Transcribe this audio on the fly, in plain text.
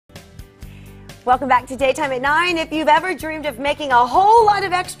Welcome back to Daytime at 9. If you've ever dreamed of making a whole lot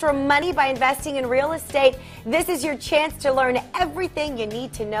of extra money by investing in real estate, this is your chance to learn everything you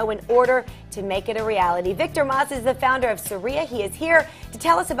need to know in order to make it a reality. Victor Maas is the founder of SAREIA. He is here to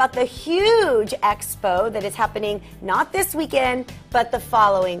tell us about the huge expo that is happening not this weekend, but the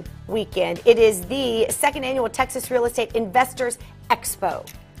following weekend. It is the second annual Texas Real Estate Investors Expo.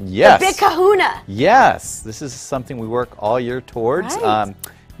 Yes. The big kahuna. Yes. This is something we work all year towards. Right.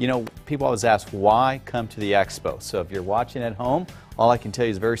 You know, people always ask, why come to the expo? So if you're watching at home, all I can tell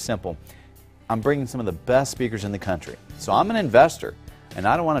you is very simple. I'm bringing some of the best speakers in the country. So I'm an investor, and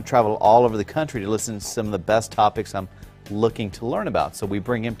I don't want to travel all over the country to listen to some of the best topics I'm looking to learn about. So we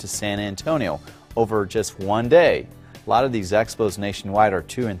bring him to San Antonio over just one day. A lot of these expos nationwide are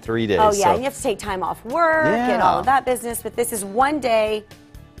 2 and 3 days. Oh, yeah, so and you have to take time off work and all of that business, but this is one day.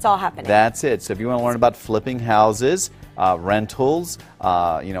 It's all happening. That's it. So if you want to learn about flipping houses, rentals,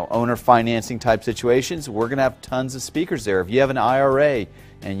 you know, owner financing type situations, we're going to have tons of speakers there. If you have an IRA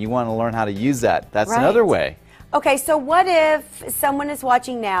and you want to learn how to use that, that's another way. Okay, so what if someone is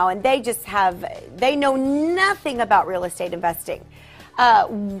watching now and they know nothing about real estate investing?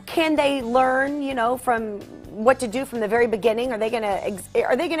 Can they learn, you know, from what to do from the very beginning? Are they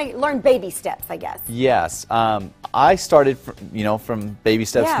going to learn baby steps, I guess? Yes. I started, from baby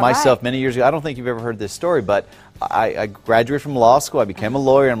steps myself many years ago. I don't think you've ever heard this story, but I graduated from law school. I became a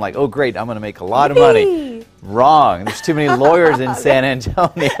lawyer. I'm like, oh, great, I'm going to make a lot of money. Wrong. There's too many lawyers in San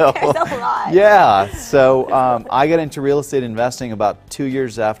Antonio. There's a lot. Yeah. So I got into real estate investing about 2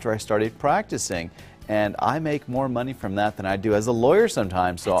 years after I started practicing. And I make more money from that than I do as a lawyer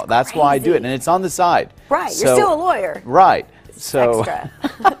sometimes. So that's why I do it. And it's on the side. Right. So, you're still a lawyer. Right. So, extra.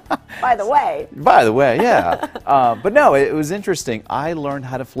 By the way. By the way, yeah. But no, it was interesting. I learned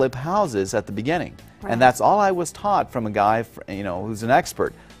how to flip houses at the beginning. Right. And that's all I was taught from a guy, who's an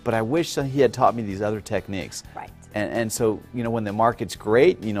expert. But I wish that he had taught me these other techniques. Right. And so, when the market's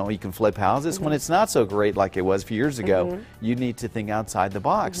great, you can flip houses. When it's not so great like it was a few years ago, you need to think outside the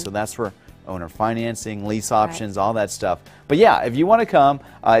box. So that's where owner financing, lease options, all that stuff. But yeah, if you want to come,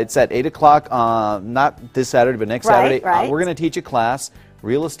 it's at 8 o'clock, not this Saturday, but next Saturday. We're going to teach a class,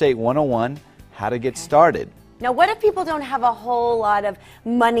 Real Estate 101, how to get started. Now, what if people don't have a whole lot of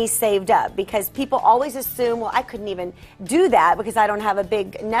money saved up? Because people always assume, well, I couldn't even do that because I don't have a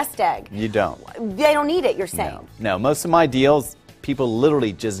big nest egg. You don't. They don't need it, you're saying? No, most of my deals, people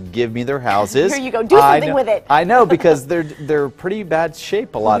literally just give me their houses. Here you go, do something with it. I know, because they're pretty bad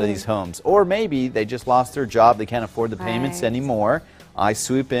shape, a lot of these homes. Or maybe they just lost their job, they can't afford the payments anymore. I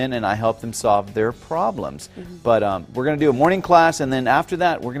swoop in and I help them solve their problems. But we're going to do a morning class, and then after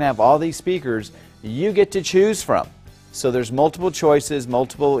that, we're going to have all these speakers you get to choose from. So there's multiple choices,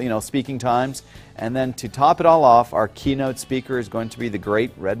 multiple speaking times. And then to top it all off, our keynote speaker is going to be the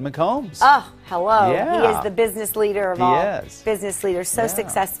great Red McCombs. Oh, hello. Yeah. He is the business leader of all business leaders. So Yeah.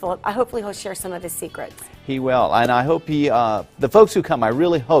 successful. Hopefully he'll share some of his secrets. He will. And I hope the folks who come, I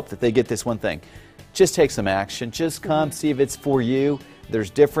really hope that they get this one thing. Just take some action. Just come, see if it's for you. There's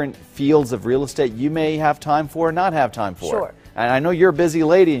different fields of real estate you may have time for or not have time for. Sure. And I know you're a busy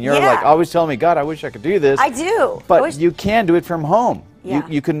lady, and you're like always telling me, God, I wish I could do this. I do. But you can do it from home. Yeah.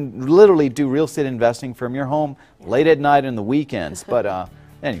 You can literally do real estate investing from your home late at night and the weekends. But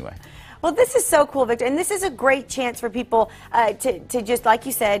anyway. Well, this is so cool, Victor, and this is a great chance for people to just, like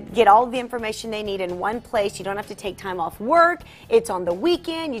you said, get all of the information they need in one place. You don't have to take time off work. It's on the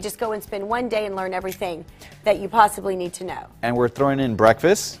weekend. You just go and spend one day and learn everything that you possibly need to know. And we're throwing in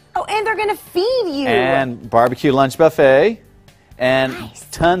breakfast. Oh, and they're going to feed you. And barbecue lunch buffet. And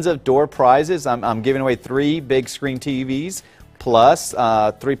tons of door prizes. I'm giving away 3 big screen TVs. Plus,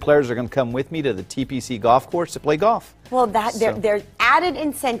 3 players are going to come with me to the TPC golf course to play golf. Well, there's added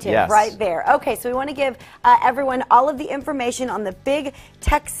incentive right there. Okay, so we want to give everyone all of the information on the big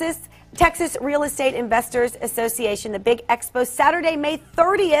Texas Real Estate Investors Association, the big expo, Saturday, May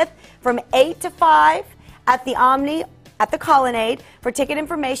 30th from 8 to 5 at the Omni at the Colonnade. For ticket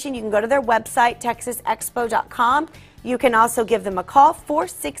information, you can go to their website, texasexpo.com. You can also give them a call,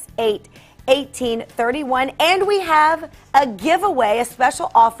 468-1831. And we have a giveaway, a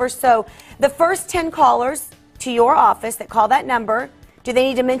special offer. So the first 10 callers to your office that call that number, do they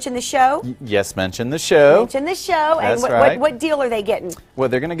need to mention the show? Yes, mention the show. Mention the show. That's and what deal are they getting? Well,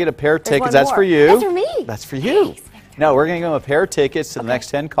 they're going to get a pair of tickets. That's for you. That's for me. That's for you. No, we're going to give them a pair of tickets to the next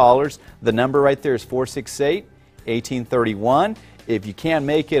 10 callers. The number right there is 468-1831. If you can't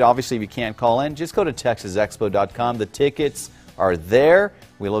make it, obviously if you can't call in, just go to texasexpo.com. The tickets are there.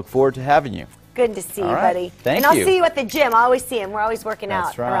 We look forward to having you. Good to see you, buddy. Thank you. And I'll see you at the gym. I always see him. We're always working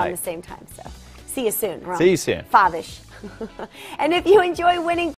That's out around the same time. So see you soon. See you soon. 5-ish. And if you enjoy winning